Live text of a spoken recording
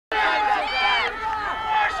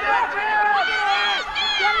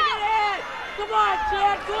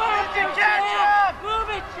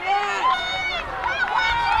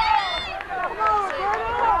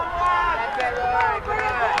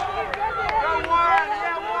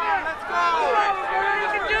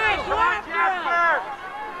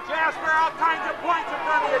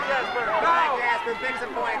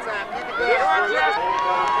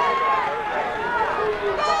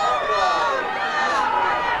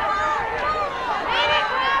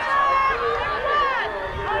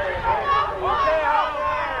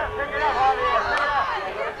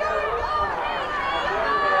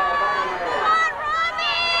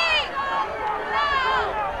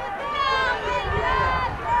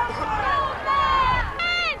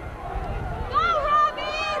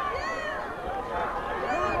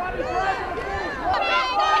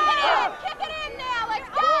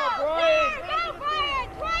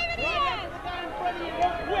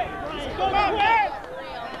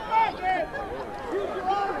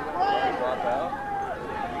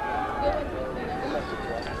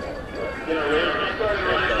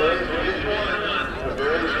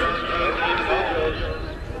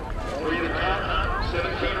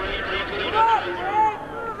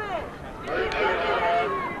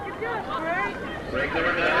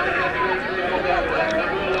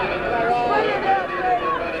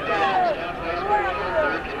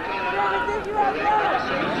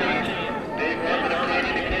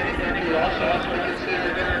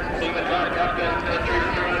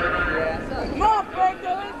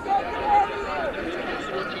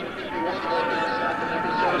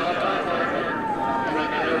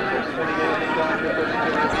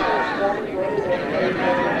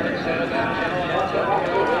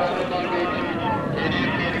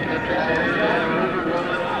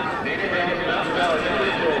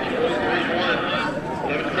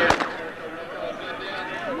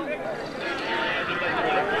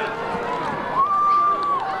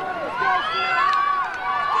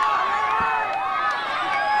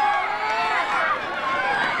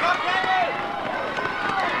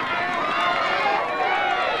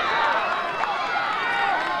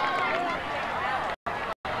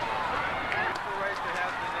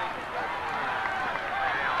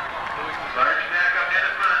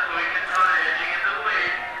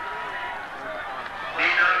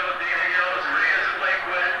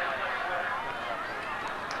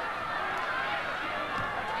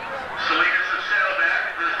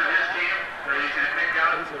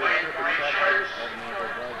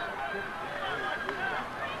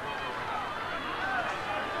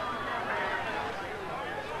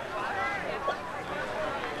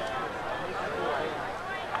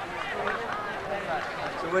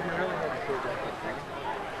wouldn't really have a kid.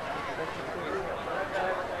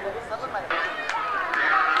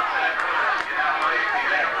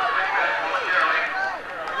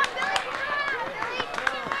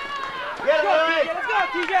 Get it, Louie! Let's go,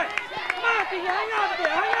 TJ! Come on, TJ, hang on a bit,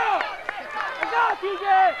 hang on! Let's go, TJ!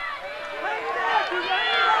 Hang in there, TJ, hang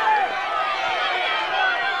in there!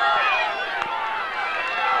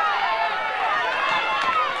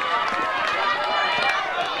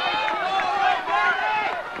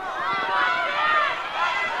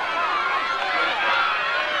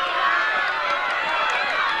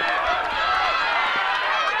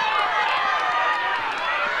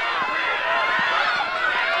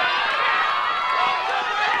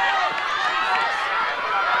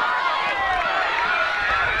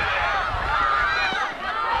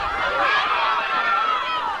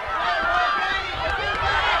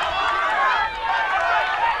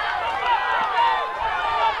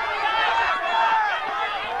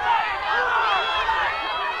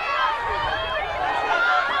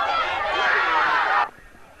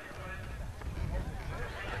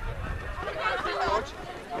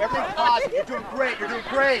 Everything's positive. You're doing great. You're doing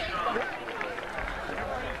great.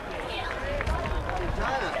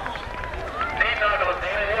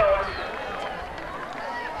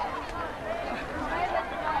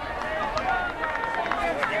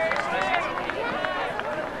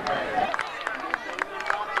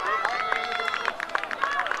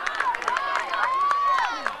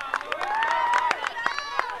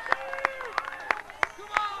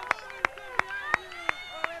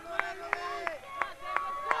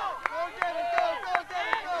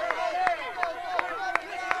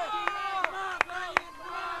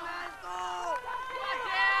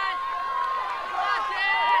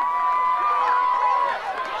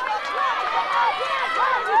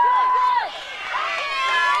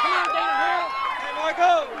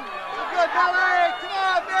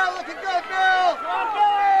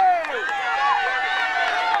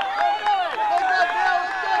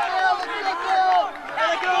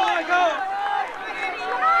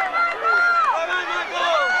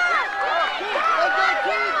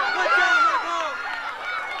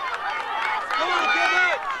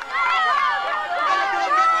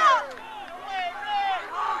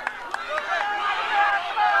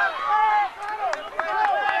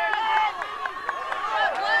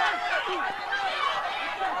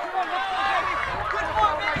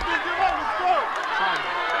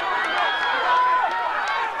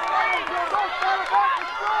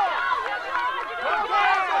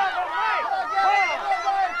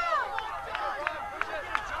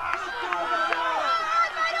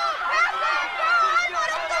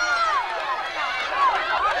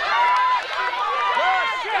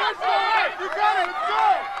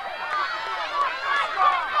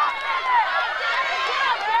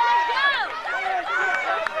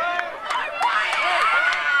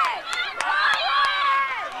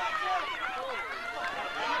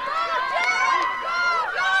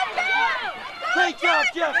 Great job,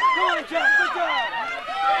 Jeff! Come on, Jeff! Good job!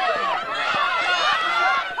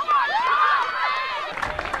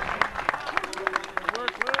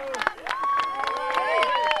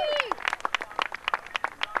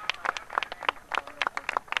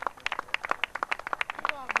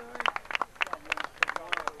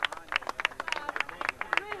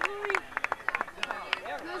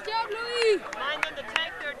 Remind them to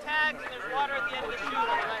take their tags and there's water at the end of the chute.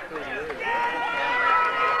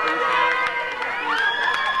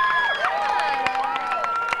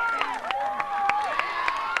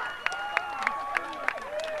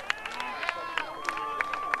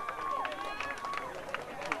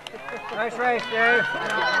 Nice race, Dave.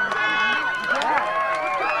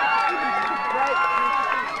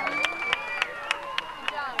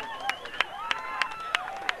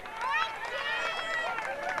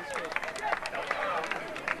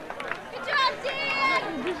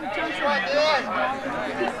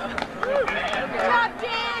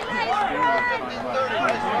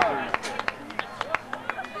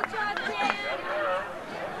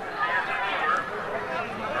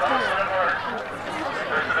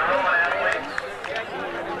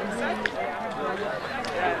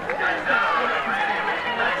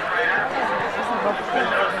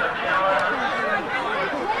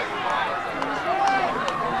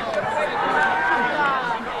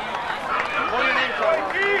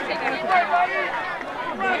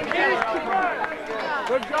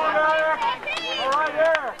 Good job, Eric! All right,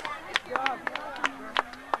 there!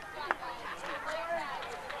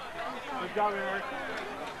 Good job, Eric.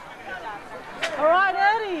 All right,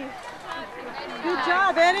 Eddie. Good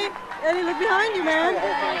job, Eddie. Eddie, look behind you, man.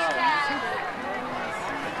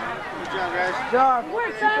 Good Good job.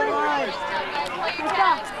 Work, Johnny. Good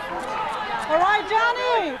job. All right,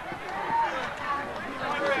 Johnny.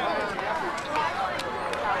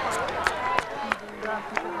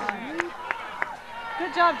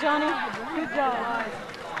 Good job, Johnny. Good job.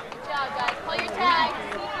 Good job, guys. Pull your tags.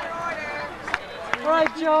 All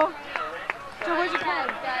right, Joe. Joe, where's your tag?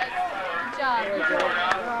 Guys. Good job.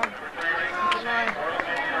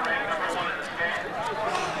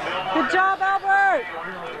 Good job, Albert.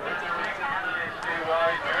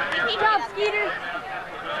 Good job, Skeeter.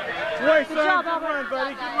 Good Good job, Albert. run,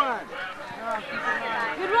 buddy. Good run.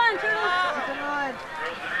 Good run, Turtle. Good run.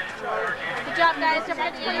 Good job, guys. Don't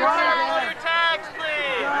forget to pull your Pull tags. your tags,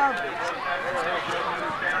 please. Good job.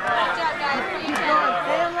 Good job, guys. Pull your Keep tags. going.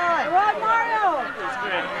 Stay in line. All right, Mario.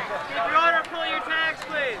 Keep your order, pull your tags,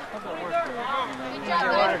 please. Good job,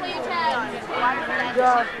 guys. Pull your tags. Good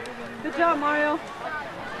job. Good job, Mario.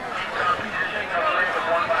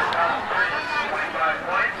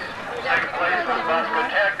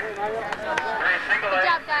 Good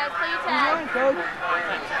job, guys. Pull your You tags. won, Coach.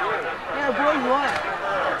 Yeah, boy, you won.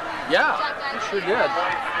 Good job, guys. Sure did.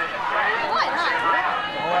 What, huh?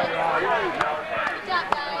 Good job,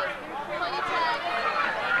 guys. Pull your tags.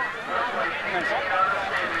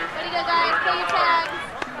 Way to go, guys. Pull your tags.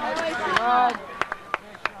 Good job.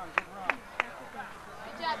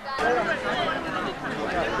 Good job, guys.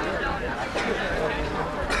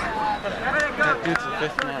 That dude's the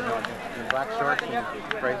fifth man, in black shorts and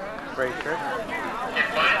gray shirt.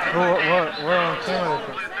 We're on camera.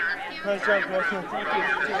 Nice job, Coach. Thank you.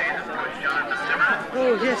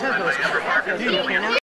 Oh, yes, have those. You okay now?